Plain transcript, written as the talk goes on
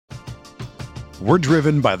We're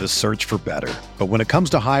driven by the search for better. But when it comes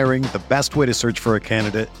to hiring, the best way to search for a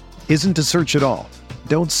candidate isn't to search at all.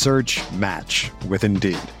 Don't search, match with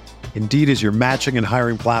Indeed. Indeed is your matching and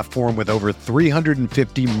hiring platform with over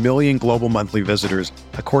 350 million global monthly visitors,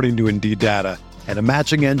 according to Indeed data, and a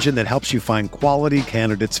matching engine that helps you find quality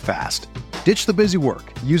candidates fast. Ditch the busy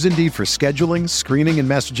work. Use Indeed for scheduling, screening, and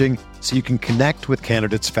messaging so you can connect with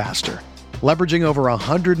candidates faster. Leveraging over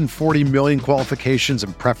 140 million qualifications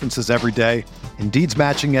and preferences every day, Indeed's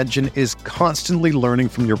matching engine is constantly learning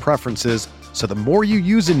from your preferences, so the more you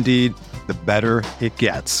use Indeed, the better it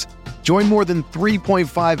gets. Join more than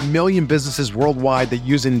 3.5 million businesses worldwide that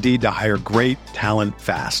use Indeed to hire great talent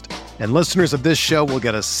fast. And listeners of this show will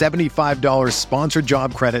get a $75 sponsored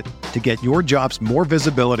job credit to get your jobs more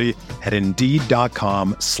visibility at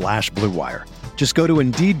Indeed.com/Blue Wire. Just go to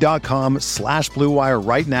Indeed.com/Blue Wire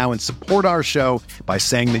right now and support our show by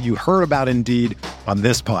saying that you heard about Indeed on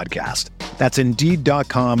this podcast. That's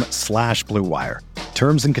Indeed.com/Blue Wire.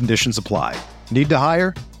 Terms and conditions apply. Need to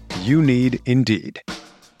hire? You need Indeed.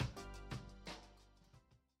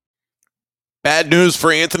 Bad news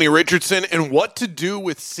for Anthony Richardson and what to do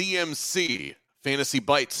with CMC. Fantasy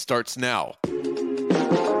Bites starts now.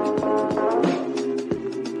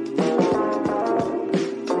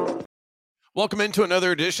 Welcome into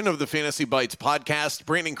another edition of the Fantasy Bites podcast.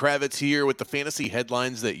 Brandon Kravitz here with the fantasy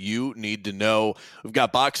headlines that you need to know. We've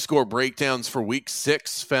got box score breakdowns for week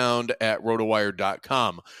 6 found at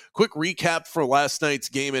rotowire.com. Quick recap for last night's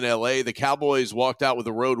game in LA. The Cowboys walked out with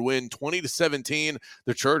a road win 20-17.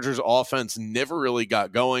 The Chargers offense never really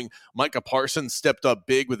got going. Micah Parsons stepped up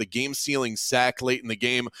big with a game-sealing sack late in the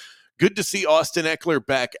game. Good to see Austin Eckler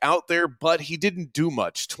back out there, but he didn't do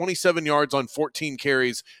much. 27 yards on 14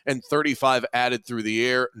 carries and 35 added through the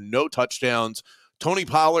air. No touchdowns. Tony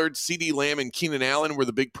Pollard, CeeDee Lamb, and Keenan Allen were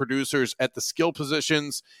the big producers at the skill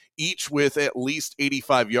positions, each with at least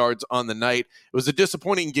 85 yards on the night. It was a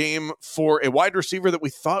disappointing game for a wide receiver that we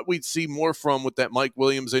thought we'd see more from with that Mike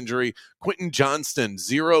Williams injury. Quentin Johnston,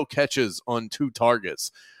 0 catches on 2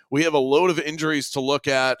 targets. We have a load of injuries to look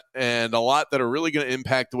at and a lot that are really going to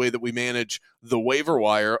impact the way that we manage the waiver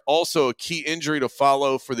wire. Also, a key injury to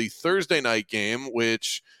follow for the Thursday night game,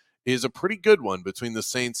 which is a pretty good one between the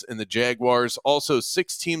Saints and the Jaguars. Also,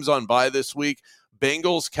 6 teams on bye this week: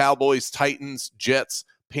 Bengals, Cowboys, Titans, Jets,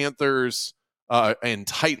 Panthers, and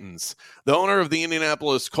Titans. The owner of the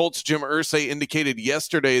Indianapolis Colts, Jim Irsay, indicated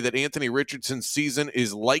yesterday that Anthony Richardson's season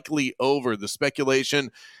is likely over. The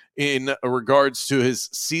speculation in regards to his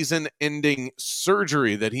season-ending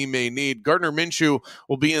surgery that he may need. Gardner Minshew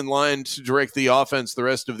will be in line to direct the offense the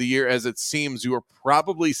rest of the year, as it seems you are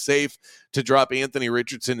probably safe to drop Anthony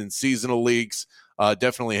Richardson in seasonal leagues.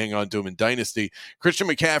 Definitely hang on to him in Dynasty. Christian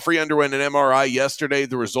McCaffrey underwent an MRI yesterday,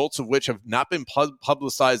 the results of which have not been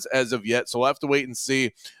publicized as of yet, so we'll have to wait and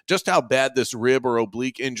see just how bad this rib or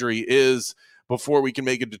oblique injury is before we can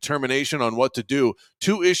make a determination on what to do.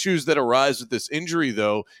 2 issues that arise with this injury,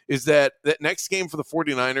 though, is that next game for the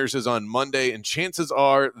 49ers is on Monday, and chances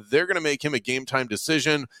are they're going to make him a game-time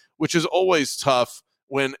decision, which is always tough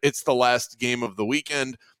when it's the last game of the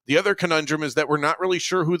weekend. The other conundrum is that we're not really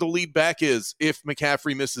sure who the lead back is if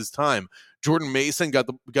McCaffrey misses time. Jordan Mason got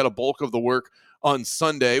a bulk of the work on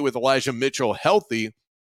Sunday with Elijah Mitchell healthy,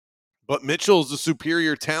 but Mitchell's a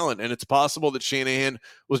superior talent, and it's possible that Shanahan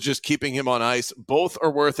was just keeping him on ice. Both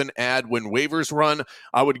are worth an add when waivers run.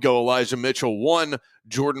 I would go Elijah Mitchell 1,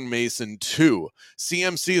 Jordan Mason 2.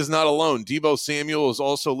 CMC is not alone. Deebo Samuel is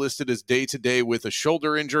also listed as day-to-day with a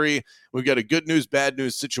shoulder injury. We've got a good news, bad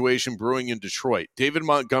news situation brewing in Detroit. David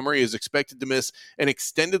Montgomery is expected to miss an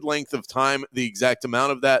extended length of time. The exact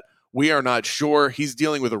amount of that, we are not sure. He's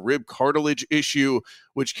dealing with a rib cartilage issue,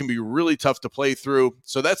 which can be really tough to play through.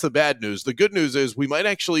 So that's the bad news. The good news is we might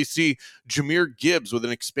actually see Jahmyr Gibbs with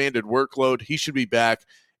an expanded workload. He should be back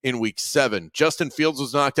in week 7. Justin Fields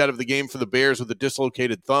was knocked out of the game for the Bears with a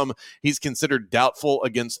dislocated thumb. He's considered doubtful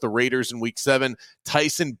against the Raiders in week 7.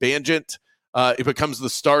 Tyson Bagent, it becomes the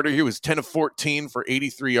starter. He was 10 of 14 for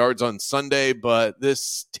 83 yards on Sunday, but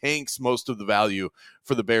this tanks most of the value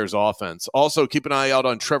for the Bears offense. Also, keep an eye out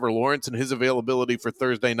on Trevor Lawrence and his availability for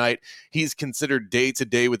Thursday night. He's considered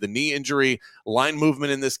day-to-day with a knee injury. Line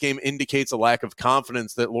movement in this game indicates a lack of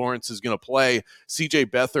confidence that Lawrence is going to play. CJ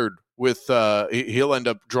Beathard, he'll end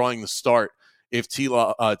up drawing the start if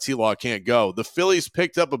T-Law can't go. The Phillies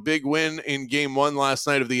picked up a big win in Game 1 last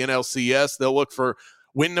night of the NLCS. They'll look for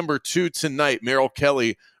win number 2 tonight, Merrill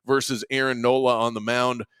Kelly versus Aaron Nola on the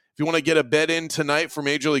mound. If you want to get a bet in tonight for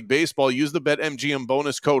Major League Baseball, use the BetMGM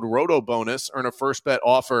bonus code ROTOBONUS. Earn a first bet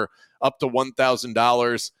offer up to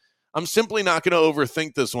 $1,000. I'm simply not going to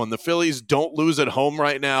overthink this one. The Phillies don't lose at home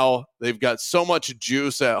right now. They've got so much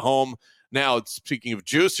juice at home. Now, speaking of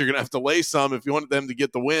juice, you're going to have to lay some if you want them to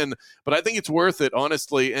get the win. But I think it's worth it,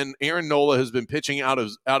 honestly. And Aaron Nola has been pitching out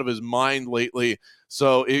of his mind lately.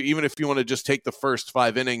 So even if you want to just take the first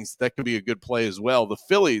 5 innings, that could be a good play as well. The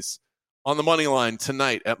Phillies on the money line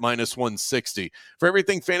tonight at -160. For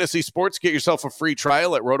everything fantasy sports, get yourself a free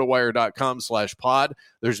trial at rotowire.com/pod.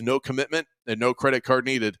 There's no commitment and no credit card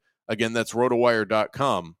needed. Again, that's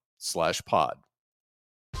rotowire.com/pod.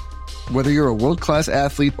 Whether you're a world-class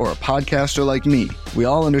athlete or a podcaster like me, we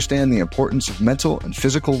all understand the importance of mental and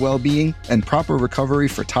physical well-being and proper recovery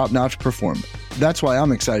for top-notch performance. That's why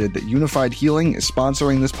I'm excited that Unified Healing is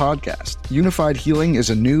sponsoring this podcast. Unified Healing is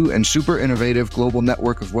a new and super innovative global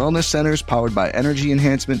network of wellness centers powered by Energy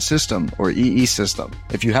Enhancement System, or EE System.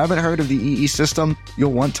 If you haven't heard of the EE System,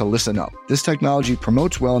 you'll want to listen up. This technology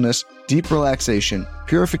promotes wellness, deep relaxation,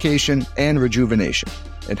 purification, and rejuvenation.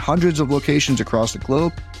 At hundreds of locations across the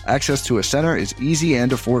globe, access to a center is easy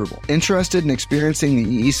and affordable. Interested in experiencing the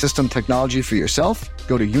EE System technology for yourself?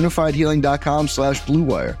 Go to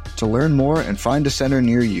unifiedhealing.com/bluewire to learn more and find a center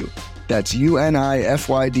near you. That's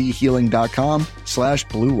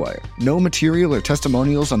UNIFYDhealing.com/bluewire. No material or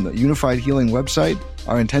testimonials on the Unified Healing website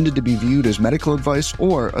are intended to be viewed as medical advice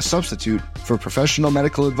or a substitute for professional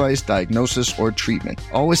medical advice, diagnosis, or treatment.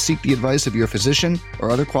 Always seek the advice of your physician or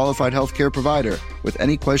other qualified healthcare provider with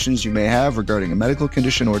any questions you may have regarding a medical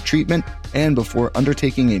condition or treatment and before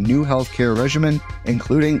undertaking a new healthcare regimen,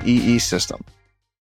 including EE System.